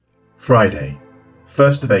Friday,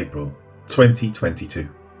 1st of April, 2022.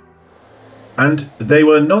 And they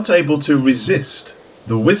were not able to resist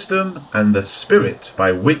the wisdom and the spirit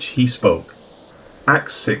by which he spoke.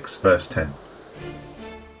 Acts 6 verse 10.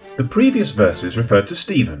 The previous verses referred to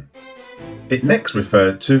Stephen. It next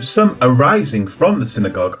referred to some arising from the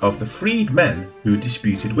synagogue of the freed men who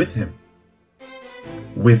disputed with him.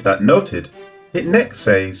 With that noted, it next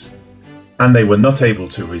says, and they were not able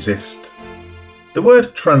to resist. The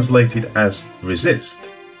word translated as resist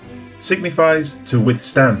signifies to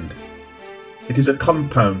withstand. It is a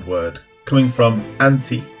compound word coming from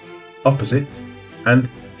anti, opposite, and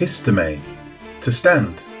histome, to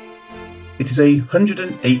stand. It is a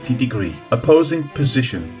 180-degree opposing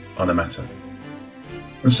position on a matter.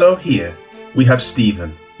 And so here we have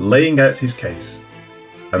Stephen laying out his case,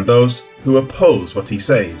 and those who oppose what he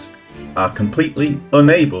says are completely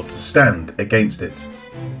unable to stand against it,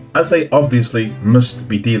 as they obviously must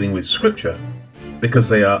be dealing with Scripture, because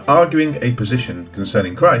they are arguing a position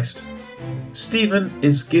concerning Christ. Stephen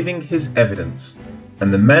is giving his evidence,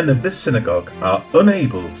 and the men of this synagogue are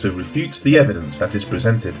unable to refute the evidence that is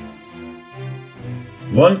presented.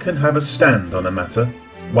 One can have a stand on a matter,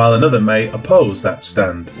 while another may oppose that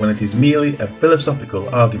stand when it is merely a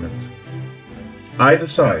philosophical argument. Either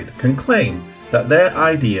side can claim that their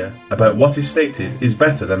idea about what is stated is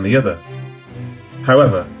better than the other.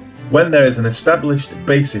 However, when there is an established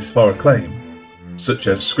basis for a claim, such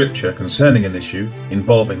as Scripture concerning an issue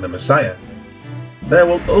involving the Messiah, there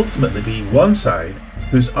will ultimately be one side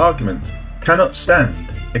whose argument cannot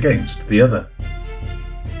stand against the other.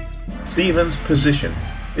 Stephen's position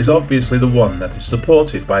is obviously the one that is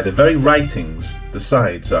supported by the very writings the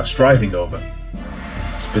sides are striving over.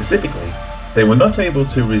 Specifically, they were not able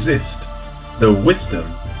to resist the wisdom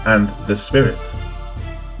and the spirit.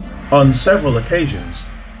 On several occasions,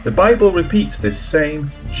 the Bible repeats this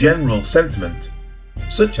same general sentiment,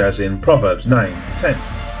 such as in Proverbs 9:10.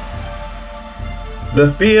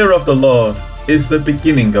 The fear of the Lord is the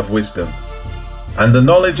beginning of wisdom, and the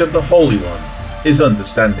knowledge of the Holy One is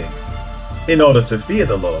understanding. In order to fear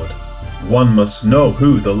the Lord, one must know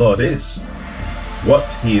who the Lord is, what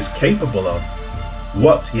he is capable of,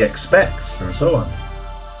 what he expects, and so on.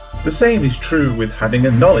 The same is true with having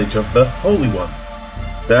a knowledge of the Holy One.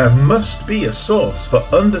 There must be a source for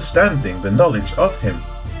understanding the knowledge of him.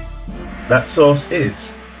 That source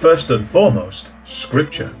is, first and foremost,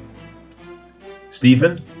 Scripture.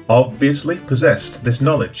 Stephen obviously possessed this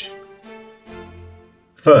knowledge.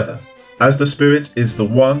 Further, as the Spirit is the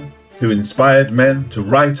one who inspired men to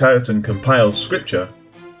write out and compile Scripture,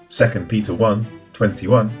 2 Peter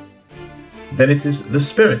 1:21, then it is the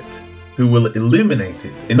Spirit who will illuminate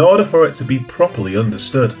it in order for it to be properly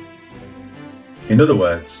understood. In other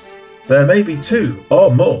words, there may be two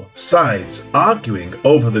or more sides arguing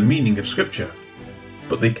over the meaning of Scripture,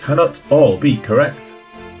 but they cannot all be correct.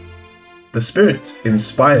 The Spirit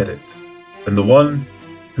inspired it, and the one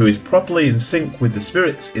who is properly in sync with the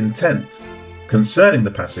Spirit's intent concerning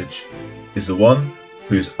the passage is the one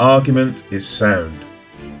whose argument is sound.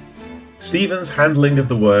 Stephen's handling of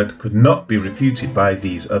the word could not be refuted by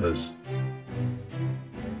these others.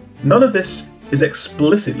 None of this is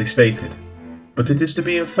explicitly stated, but it is to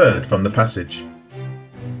be inferred from the passage.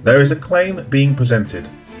 There is a claim being presented,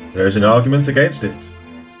 there is an argument against it,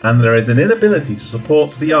 and there is an inability to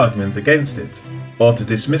support the argument against it, or to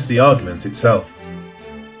dismiss the argument itself.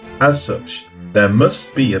 As such, there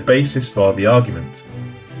must be a basis for the argument.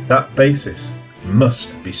 That basis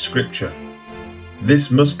must be Scripture.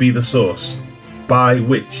 This must be the source by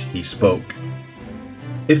which he spoke.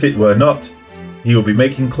 If it were not, he will be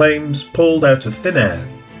making claims pulled out of thin air.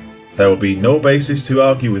 There will be no basis to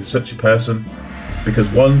argue with such a person, because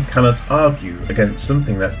one cannot argue against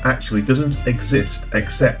something that actually doesn't exist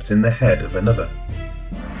except in the head of another.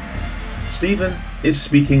 Stephen is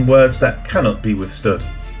speaking words that cannot be withstood.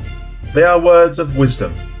 They are words of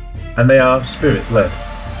wisdom, and they are Spirit-led.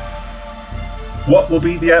 What will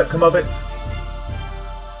be the outcome of it?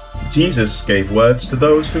 Jesus gave words to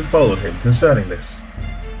those who followed him concerning this.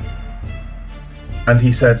 And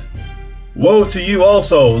he said, "Woe to you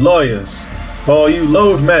also, lawyers, for you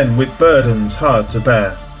load men with burdens hard to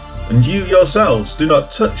bear, and you yourselves do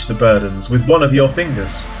not touch the burdens with one of your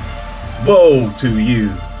fingers. Woe to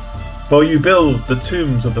you, for you build the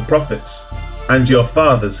tombs of the prophets, and your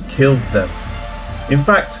fathers killed them. In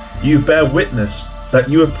fact, you bear witness that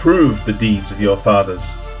you approve the deeds of your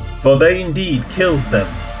fathers, for they indeed killed them,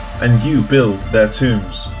 and you build their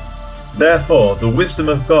tombs. Therefore the wisdom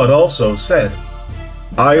of God also said,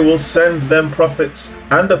 I will send them prophets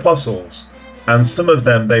and apostles, and some of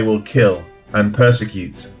them they will kill and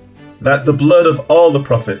persecute, that the blood of all the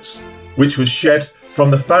prophets which was shed from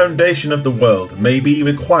the foundation of the world, may be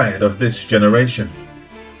required of this generation.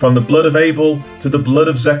 From the blood of Abel to the blood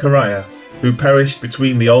of Zechariah, who perished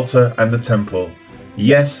between the altar and the temple.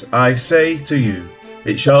 Yes, I say to you,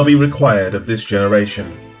 it shall be required of this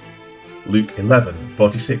generation. Luke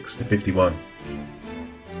 11:46-51.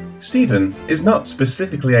 Stephen is not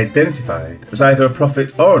specifically identified as either a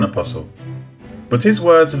prophet or an apostle, but his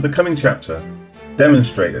words of the coming chapter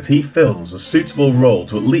demonstrate that he fills a suitable role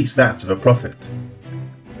to at least that of a prophet.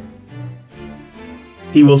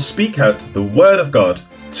 He will speak out the word of God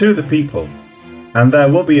to the people, and there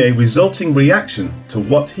will be a resulting reaction to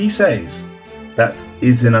what he says that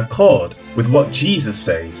is in accord with what Jesus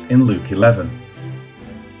says in Luke 11.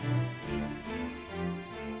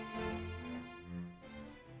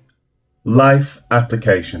 Life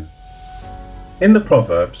application. In the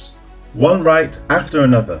Proverbs, one right after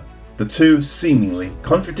another, the two seemingly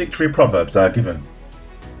contradictory proverbs are given.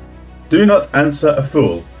 Do not answer a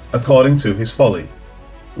fool according to his folly,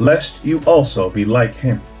 lest you also be like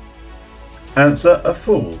him. Answer a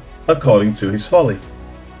fool according to his folly,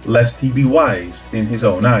 lest he be wise in his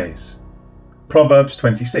own eyes. Proverbs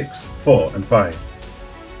 26:4-5.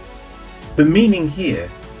 The meaning here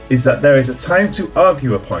is that there is a time to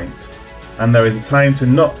argue a point, and there is a time to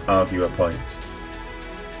not argue a point.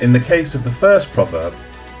 In the case of the first proverb,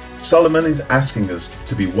 Solomon is asking us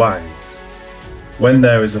to be wise. When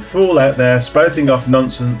there is a fool out there spouting off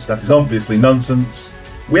nonsense that is obviously nonsense,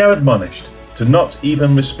 we are admonished to not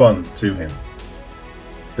even respond to him.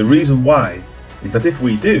 The reason why is that if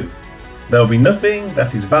we do, there will be nothing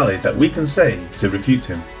that is valid that we can say to refute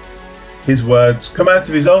him. His words come out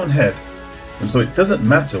of his own head, and so it doesn't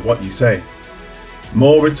matter what you say.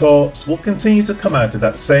 More retorts will continue to come out of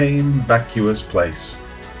that same vacuous place.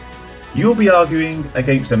 You will be arguing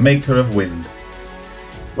against a maker of wind.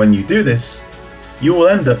 When you do this, you will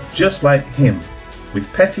end up just like him,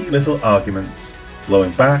 with petty little arguments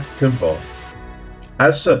blowing back and forth.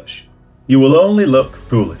 As such, you will only look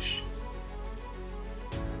foolish.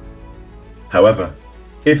 However,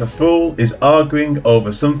 if a fool is arguing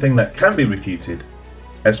over something that can be refuted,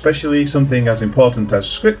 especially something as important as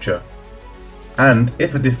Scripture, and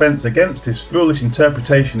if a defense against his foolish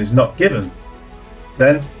interpretation is not given,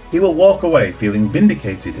 then he will walk away feeling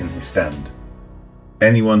vindicated in his stand.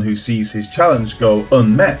 Anyone who sees his challenge go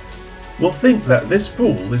unmet will think that this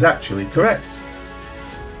fool is actually correct.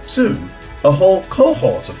 Soon, a whole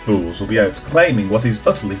cohort of fools will be out claiming what is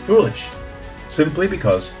utterly foolish, simply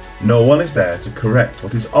because no one is there to correct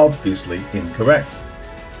what is obviously incorrect.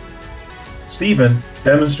 Stephen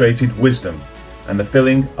demonstrated wisdom and the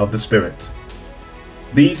filling of the Spirit.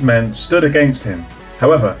 These men stood against him.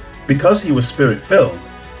 However, because he was Spirit-filled,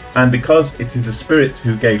 and because it is the Spirit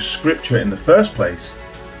who gave Scripture in the first place,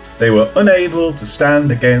 they were unable to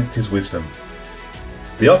stand against his wisdom.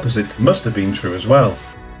 The opposite must have been true as well.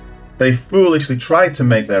 They foolishly tried to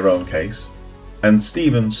make their own case, and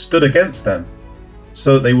Stephen stood against them,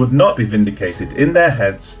 so that they would not be vindicated in their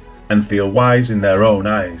heads and feel wise in their own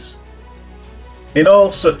eyes. In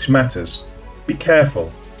all such matters, be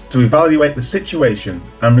careful to evaluate the situation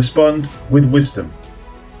and respond with wisdom.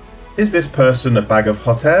 Is this person a bag of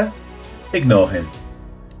hot air? Ignore him.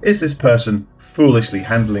 Is this person foolishly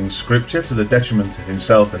handling Scripture to the detriment of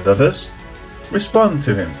himself and others? Respond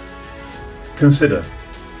to him. Consider,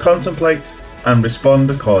 contemplate, and respond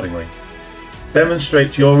accordingly.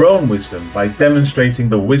 Demonstrate your own wisdom by demonstrating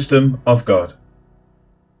the wisdom of God.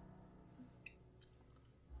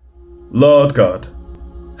 Lord God,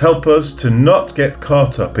 help us to not get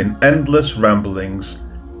caught up in endless ramblings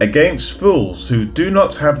against fools who do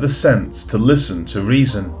not have the sense to listen to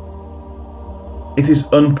reason. It is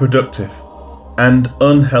unproductive and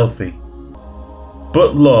unhealthy.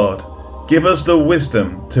 But Lord, give us the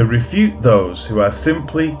wisdom to refute those who are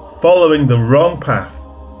simply following the wrong path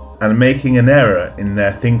and making an error in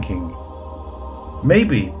their thinking.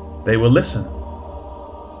 Maybe they will listen.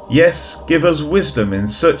 Yes, give us wisdom in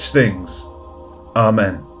such things.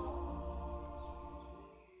 Amen.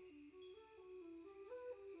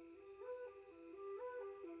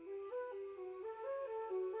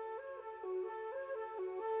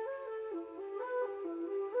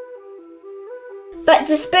 But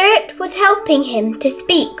the Spirit was helping him to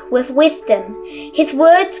speak with wisdom. His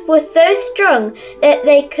words were so strong that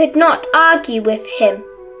they could not argue with him.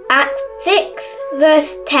 Acts 6,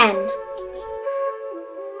 verse 10.